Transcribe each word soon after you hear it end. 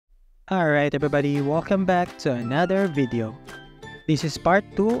Alright everybody, welcome back to another video. This is part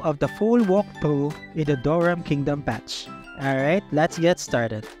 2 of the full walkthrough in the Doram Kingdom patch. Alright, let's get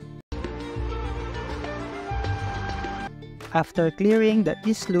started. After clearing the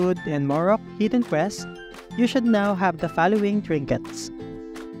Islud and Morok hidden quests, you should now have the following trinkets.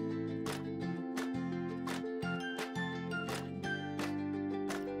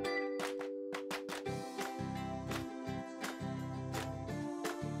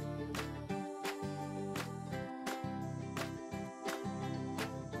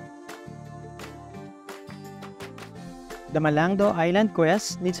 The Malangdo Island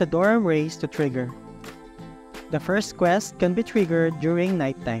quest needs a Doram race to trigger. The first quest can be triggered during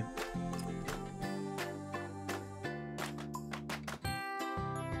nighttime.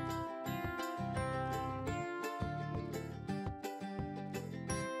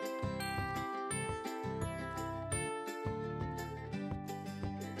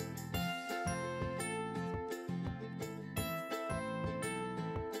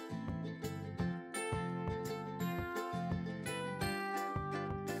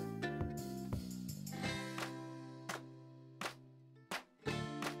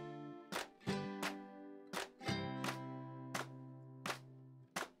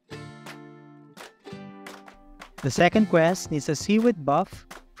 The second quest needs a seaweed buff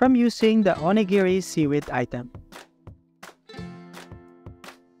from using the Onigiri seaweed item.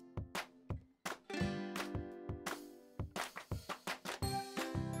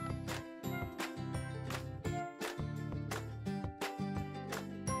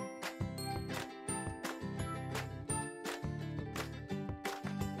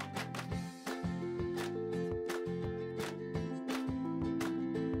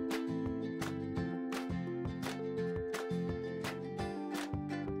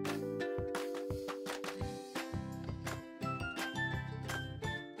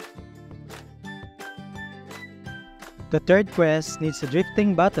 The third quest needs a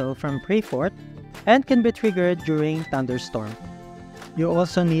drifting bottle from Freeport and can be triggered during thunderstorm. You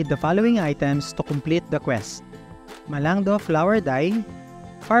also need the following items to complete the quest: Malangdo flower dye,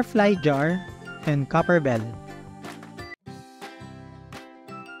 farfly jar, and copper bell.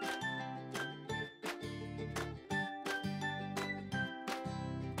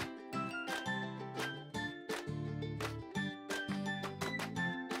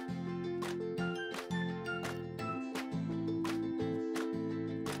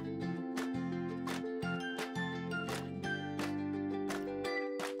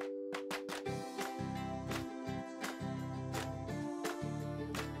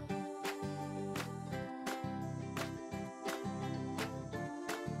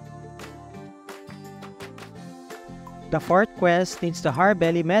 The fourth quest needs the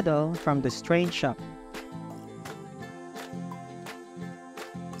Harbelly medal from the Strange Shop.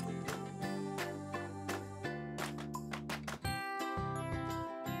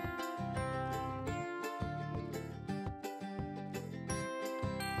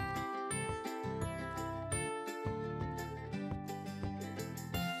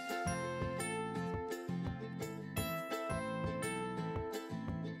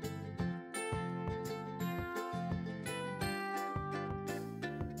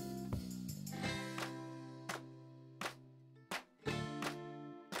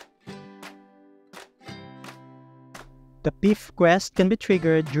 The fifth quest can be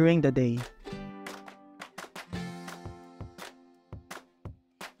triggered during the day.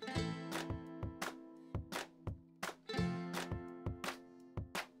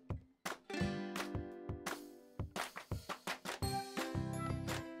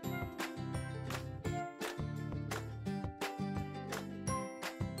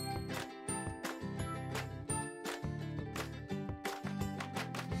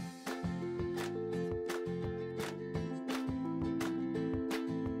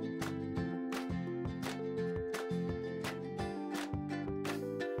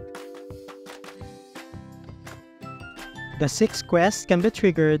 The sixth quest can be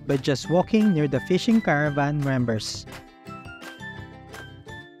triggered by just walking near the fishing caravan members.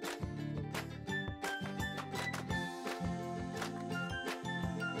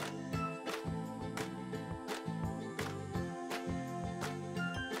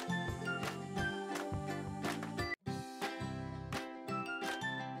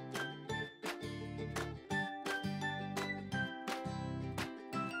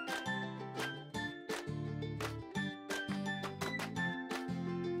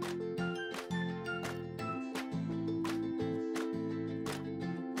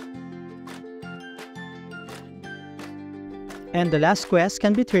 And the last quest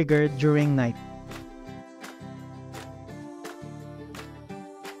can be triggered during night.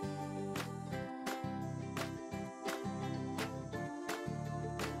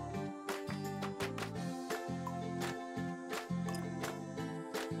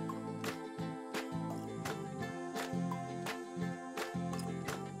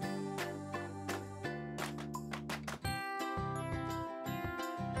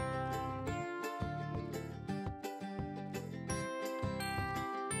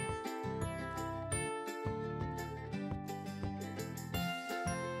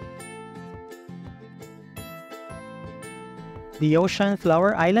 The Ocean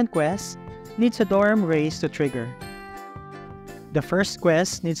Flower Island quest needs a Doram race to trigger. The first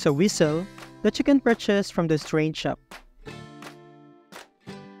quest needs a whistle that you can purchase from the Strange Shop.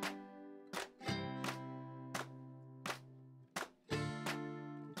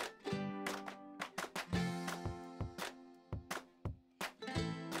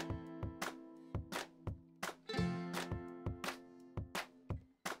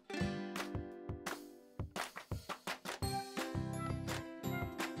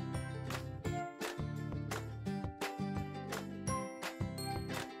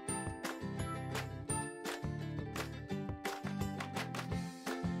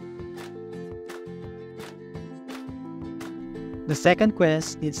 The second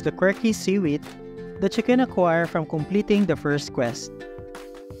quest needs the Quirky Seaweed that you can acquire from completing the first quest.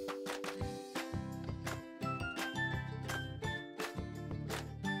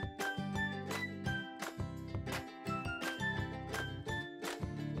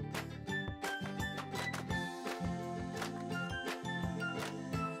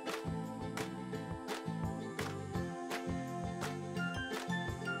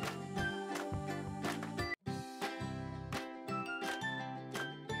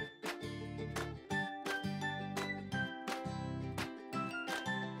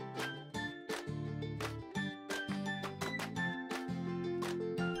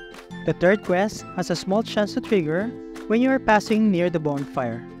 The third quest has a small chance to trigger when you are passing near the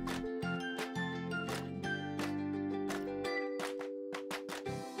bonfire.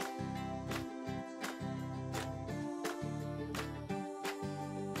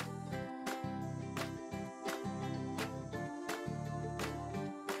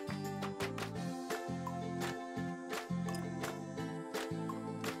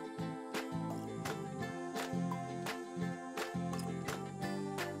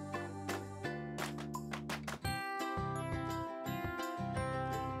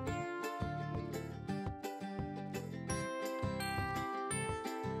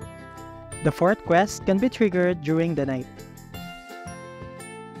 The fourth quest can be triggered during the night.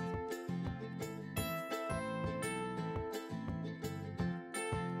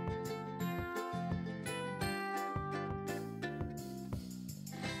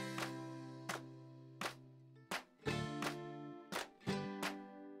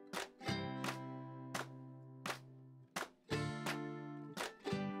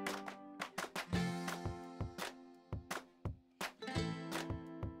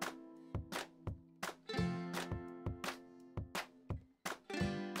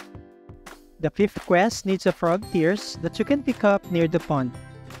 The fifth quest needs a frog tears that you can pick up near the pond.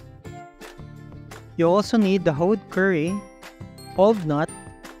 You also need the Hode Curry, Old Nut,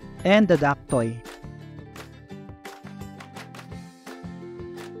 and the Duck Toy.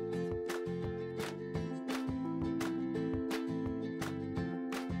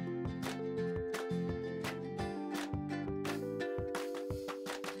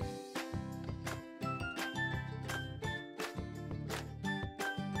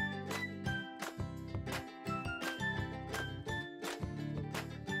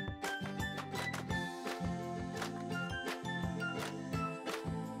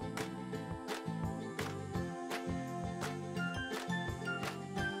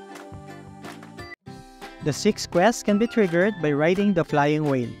 The sixth quest can be triggered by riding the flying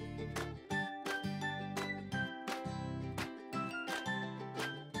whale.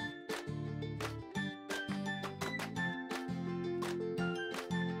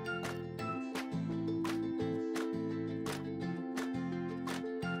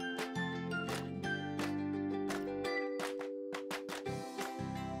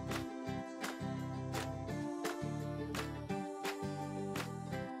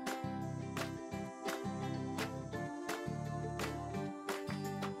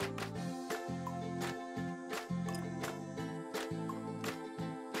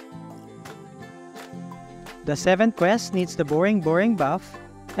 The seventh quest needs the Boring buff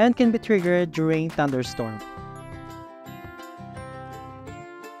and can be triggered during thunderstorm.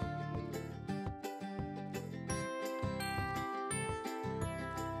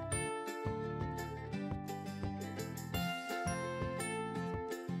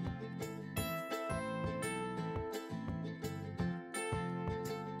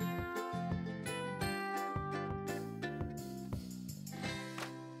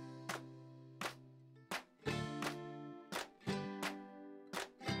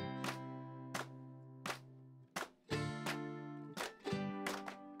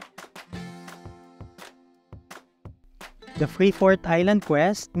 The Freeport Island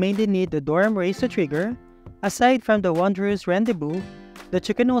quest mainly need the Doram race to trigger, aside from the Wondrous Rendezvous that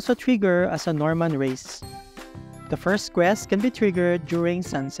you can also trigger as a Norman race. The first quest can be triggered during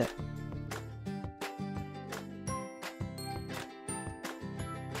sunset.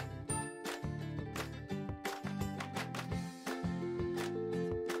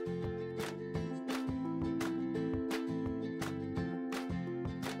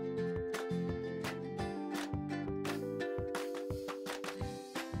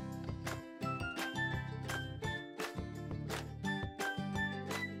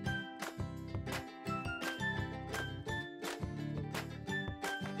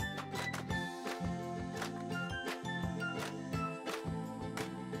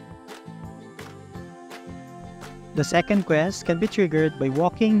 The second quest can be triggered by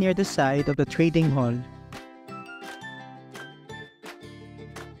walking near the side of the trading hall.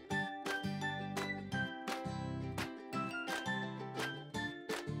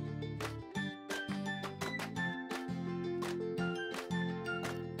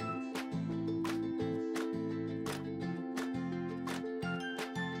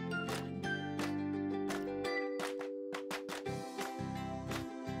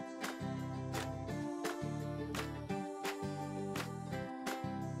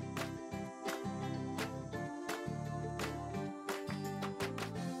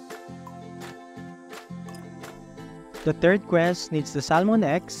 The third quest needs the Salmon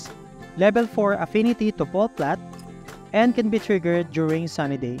X, level 4 affinity to pulplat, and can be triggered during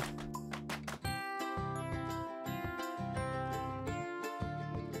sunny day.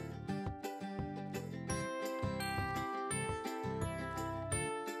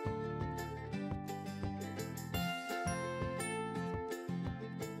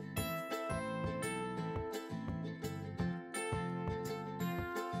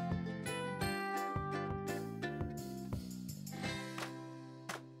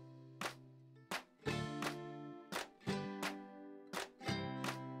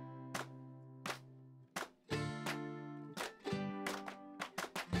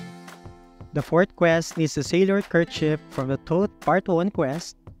 The fourth quest needs the Sailor Kerchief from the Toad Part 1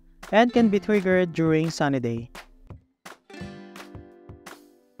 quest and can be triggered during sunny day.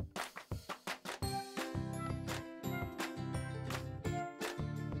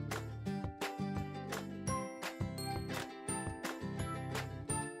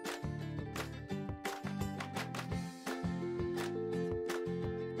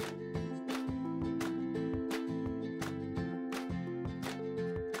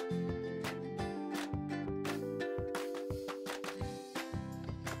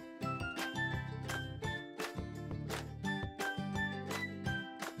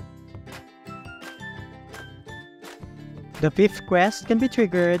 The fifth quest can be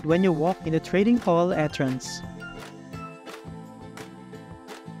triggered when you walk in the trading hall entrance.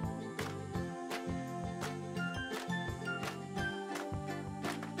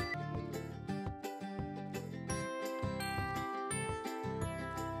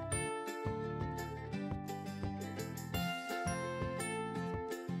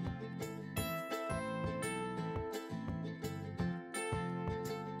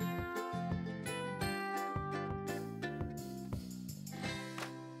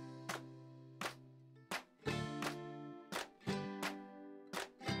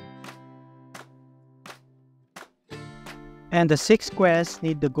 And the sixth quest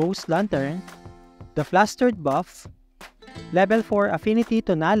need the Ghost Lantern, the Flustered buff, level 4 affinity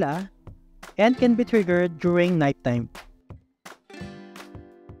to Nala, and can be triggered during nighttime.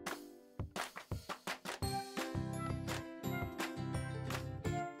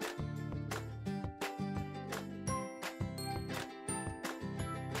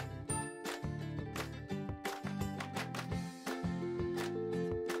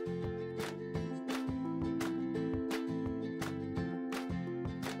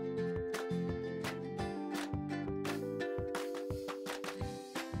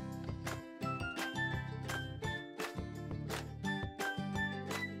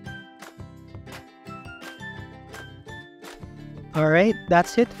 Alright,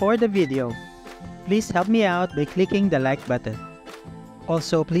 that's it for the video. Please help me out by clicking the like button.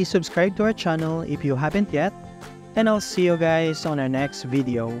 Also, please subscribe to our channel if you haven't yet, and I'll see you guys on our next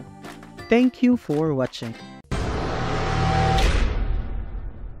video. Thank you for watching.